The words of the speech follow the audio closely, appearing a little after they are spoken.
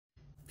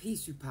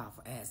Peace, you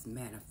powerful ass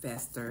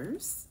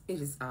manifestors.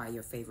 It is I,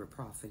 your favorite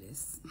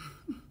prophetess.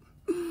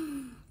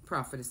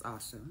 Prophetess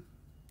Asha.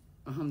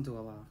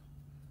 Alhamdulillah.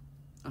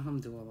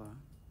 Alhamdulillah.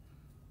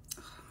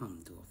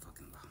 Alhamdulillah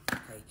fucking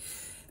Allah.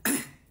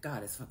 Okay.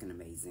 God is fucking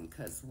amazing.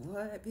 Cause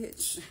what,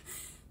 bitch?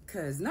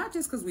 Cause not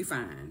just cause we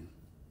find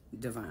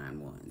divine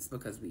ones,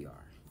 because we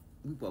are.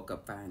 We woke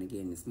up fine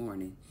again this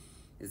morning.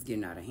 It's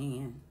getting out of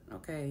hand,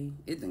 okay?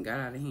 It done got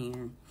out of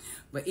hand.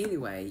 But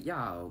anyway,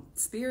 y'all,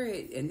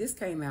 Spirit, and this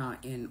came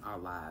out in our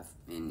live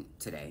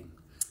today.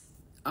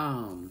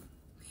 And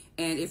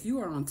if you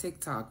are on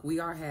TikTok, we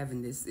are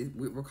having this,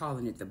 we're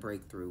calling it the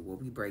breakthrough, where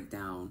we break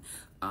down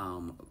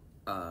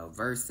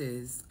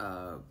verses,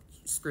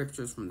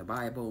 scriptures from the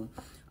Bible.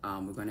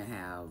 We're going to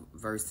have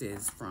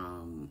verses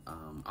from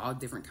all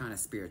different kind of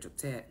spiritual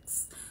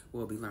texts.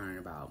 We'll be learning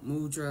about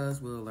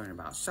mudras. We'll learn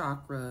about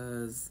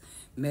chakras,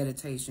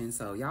 meditation.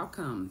 So y'all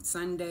come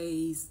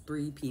Sundays,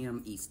 3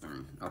 p.m.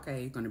 Eastern.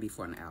 Okay, going to be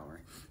for an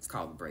hour. It's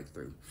called the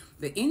breakthrough.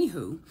 But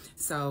anywho,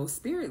 so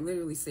Spirit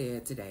literally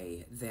said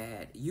today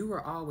that you were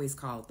always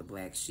called the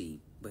black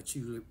sheep, but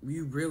you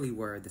really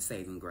were the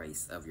saving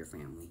grace of your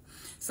family.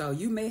 So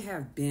you may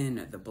have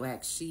been the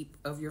black sheep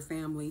of your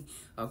family,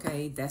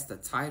 okay? That's the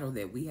title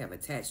that we have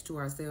attached to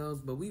ourselves,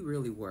 but we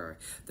really were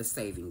the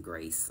saving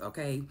grace,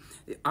 okay?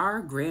 Our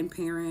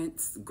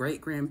grandparents,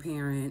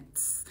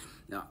 great-grandparents,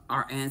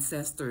 our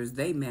ancestors,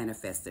 they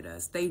manifested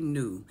us. They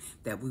knew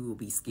that we will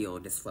be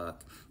skilled as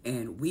fuck.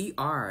 And we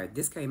are,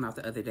 this came out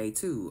the other day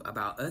too,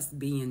 about us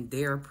being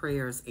their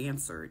prayers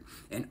answered.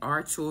 And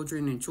our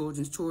children and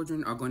children's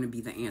children are going to be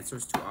the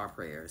answers to our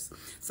prayers.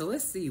 So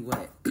let's see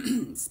what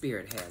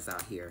Spirit has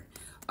out here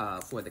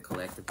for the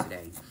collective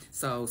today.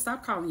 So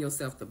stop calling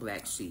yourself the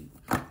black sheep,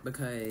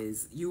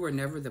 because you were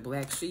never the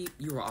black sheep.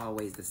 You were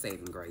always the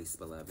saving grace,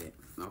 beloved.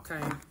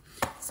 Okay?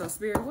 So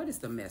Spirit, what is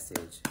the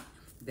message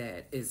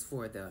that is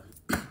for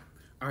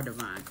our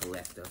divine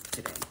collective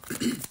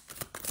today?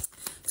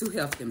 To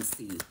help them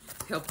see,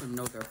 help them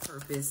know their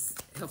purpose,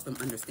 help them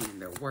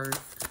understand their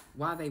worth,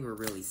 why they were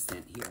really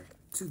sent here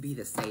to be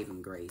the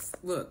saving grace.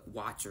 Look,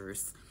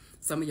 watchers,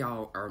 some of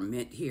y'all are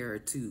meant here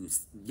to,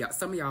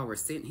 some of y'all were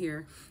sent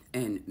here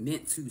and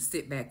meant to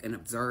sit back and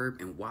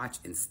observe and watch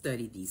and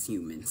study these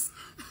humans.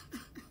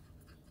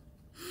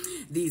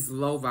 These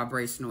low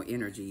vibrational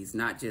energies,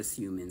 not just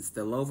humans,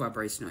 the low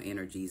vibrational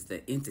energies,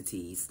 the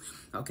entities,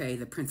 okay,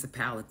 the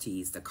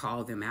principalities, to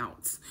call them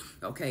out,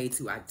 okay,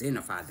 to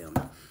identify them.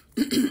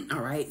 All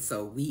right,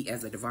 so we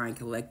as a divine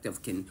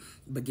collective can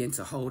begin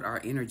to hold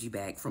our energy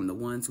back from the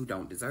ones who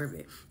don't deserve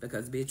it,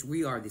 because bitch,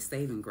 we are the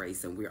saving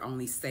grace, and we're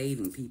only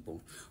saving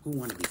people who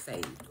want to be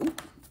saved.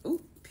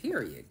 Ooh,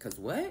 period. Because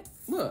what?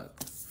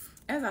 Look,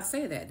 as I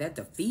say that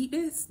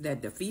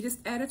defeatist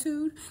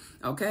attitude,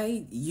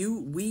 okay,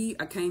 we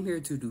came here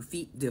to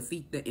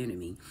defeat the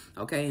enemy,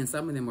 okay, and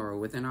some of them are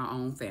within our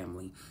own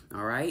family,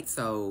 all right,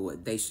 so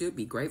they should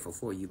be grateful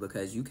for you,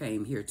 because you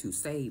came here to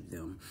save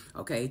them,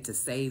 okay, to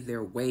save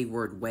their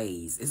wayward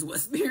ways, is what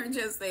Spirit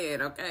just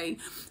said, okay.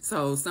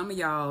 So some of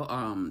y'all,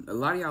 a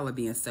lot of y'all are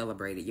being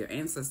celebrated. Your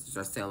ancestors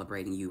are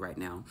celebrating you right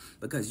now,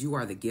 because you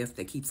are the gift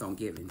that keeps on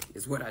giving,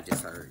 is what I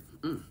just heard.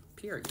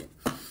 Period.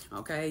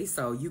 Okay,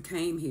 so you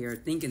came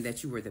here thinking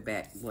that you were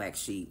the black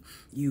sheep.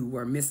 You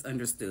were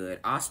misunderstood,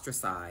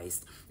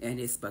 ostracized,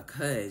 and it's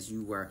because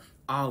you were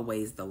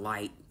always the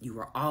light. You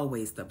were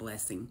always the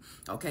blessing.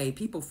 Okay,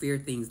 people fear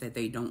things that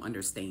they don't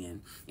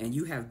understand, and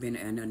you have been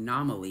an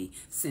anomaly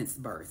since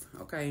birth.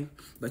 Okay,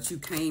 but you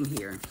came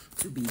here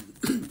to be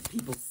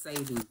people's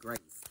saving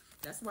grace.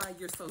 That's why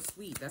you're so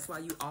sweet. That's why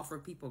you offer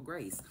people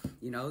grace.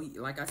 You know,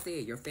 like I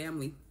said, your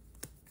family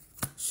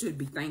should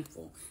be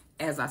thankful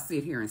as I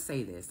sit here and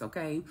say this,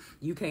 okay?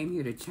 You came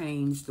here to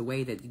change the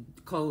way that you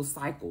close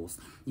cycles.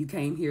 You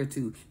came here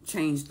to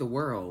change the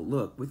world.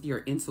 Look, with your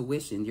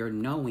intuition, your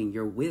knowing,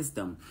 your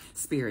wisdom,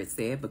 Spirit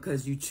said,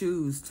 because you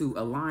choose to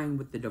align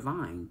with the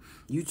divine.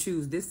 You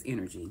choose this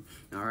energy,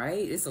 all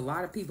right? It's a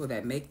lot of people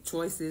that make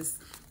choices,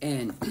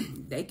 and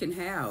they can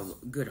have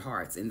good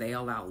hearts, and they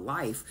allow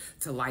life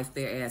to life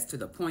their ass to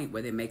the point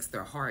where it makes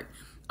their heart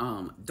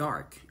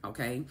dark,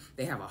 okay?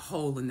 They have a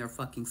hole in their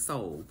fucking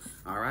soul,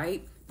 all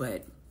right?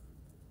 But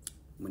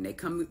when they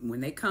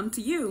come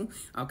to you,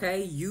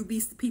 okay, you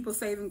be people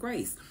saving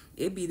grace.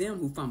 It be them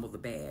who fumble the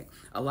bag.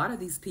 A lot of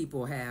these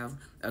people have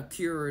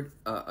accrued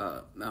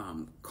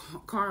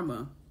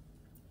karma,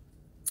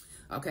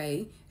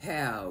 okay,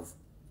 have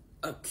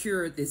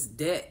accrued this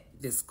debt,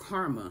 this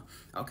karma,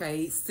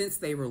 okay, since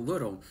they were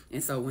little.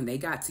 And so when they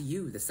got to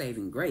you, the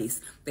saving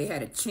grace, they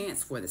had a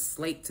chance for the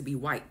slate to be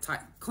white,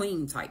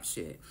 clean type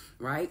shit,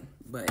 right?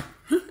 But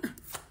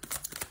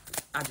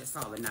I just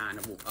saw the nine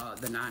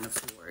of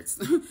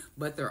swords,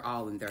 but they're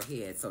all in their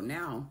head. So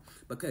now,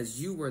 because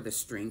you were the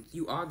strength,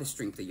 you are the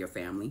strength of your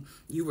family.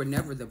 You were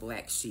never the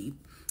black sheep.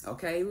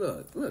 Okay,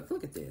 look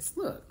at this.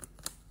 Look,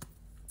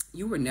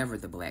 You were never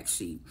the black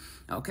sheep,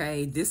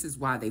 okay? This is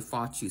why they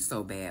fought you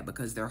so bad,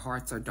 because their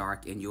hearts are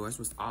dark and yours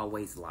was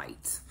always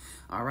light,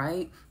 all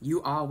right?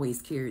 You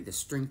always carried the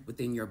strength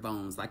within your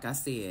bones. Like I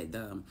said,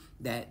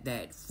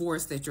 that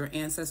force that your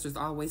ancestors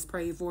always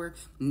prayed for,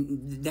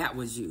 that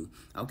was you,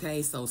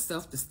 okay? So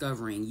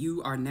self-discovering,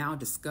 you are now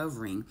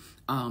discovering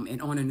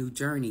and on a new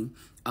journey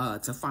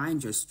to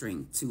find your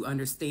strength, to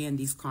understand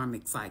these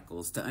karmic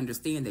cycles, to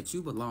understand that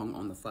you belong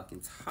on the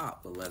fucking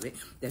top, beloved,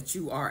 that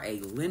you are a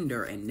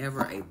lender and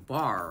never a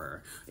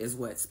borrower, is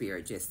what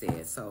Spirit just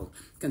said. So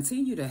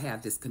continue to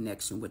have this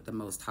connection with the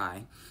Most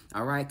High,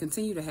 all right?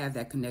 Continue to have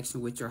that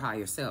connection with your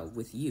higher self,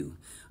 with you,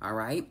 all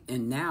right?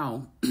 And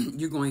now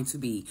you're going to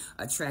be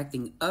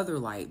attracting other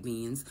light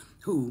beings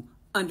who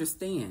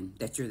understand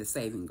that you're the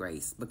saving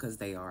grace, because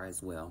they are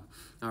as well,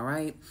 all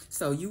right?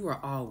 So you are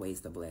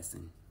always the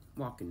blessing.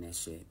 Walk in that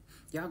shit.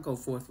 Y'all go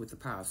forth with the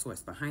power of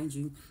source behind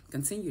you.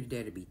 Continue to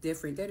dare to be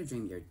different. Dare to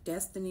dream your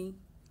destiny.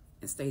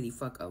 And stay the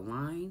fuck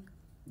aligned,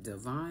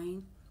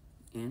 divine,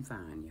 and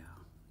fine,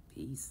 y'all.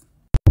 Peace.